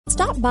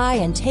Stop by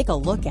and take a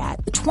look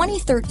at the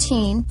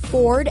 2013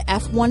 Ford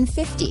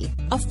F-150.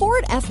 A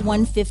Ford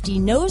F-150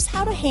 knows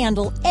how to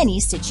handle any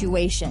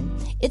situation.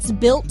 It's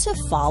built to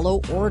follow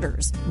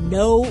orders,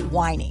 no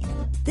whining.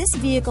 This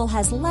vehicle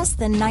has less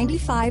than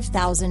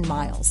 95,000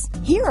 miles.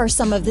 Here are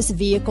some of this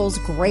vehicle's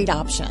great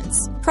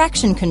options: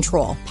 traction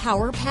control,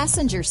 power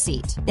passenger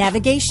seat,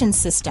 navigation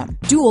system,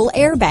 dual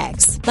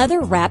airbags,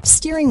 leather-wrapped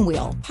steering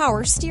wheel,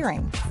 power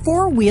steering,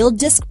 four-wheel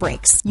disc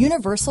brakes,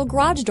 universal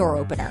garage door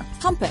opener,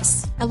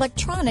 compass,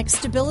 electronic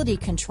stability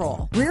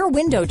control, rear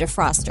window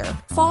defroster,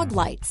 fog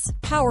lights,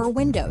 power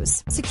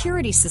windows,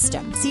 security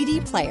system,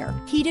 CD player,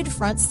 heated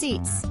front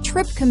seats,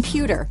 trip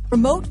computer,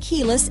 remote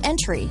keyless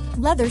entry,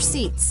 leather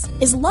seats.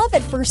 Is love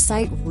at first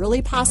sight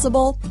really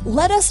possible?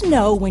 Let us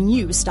know when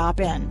you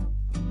stop in.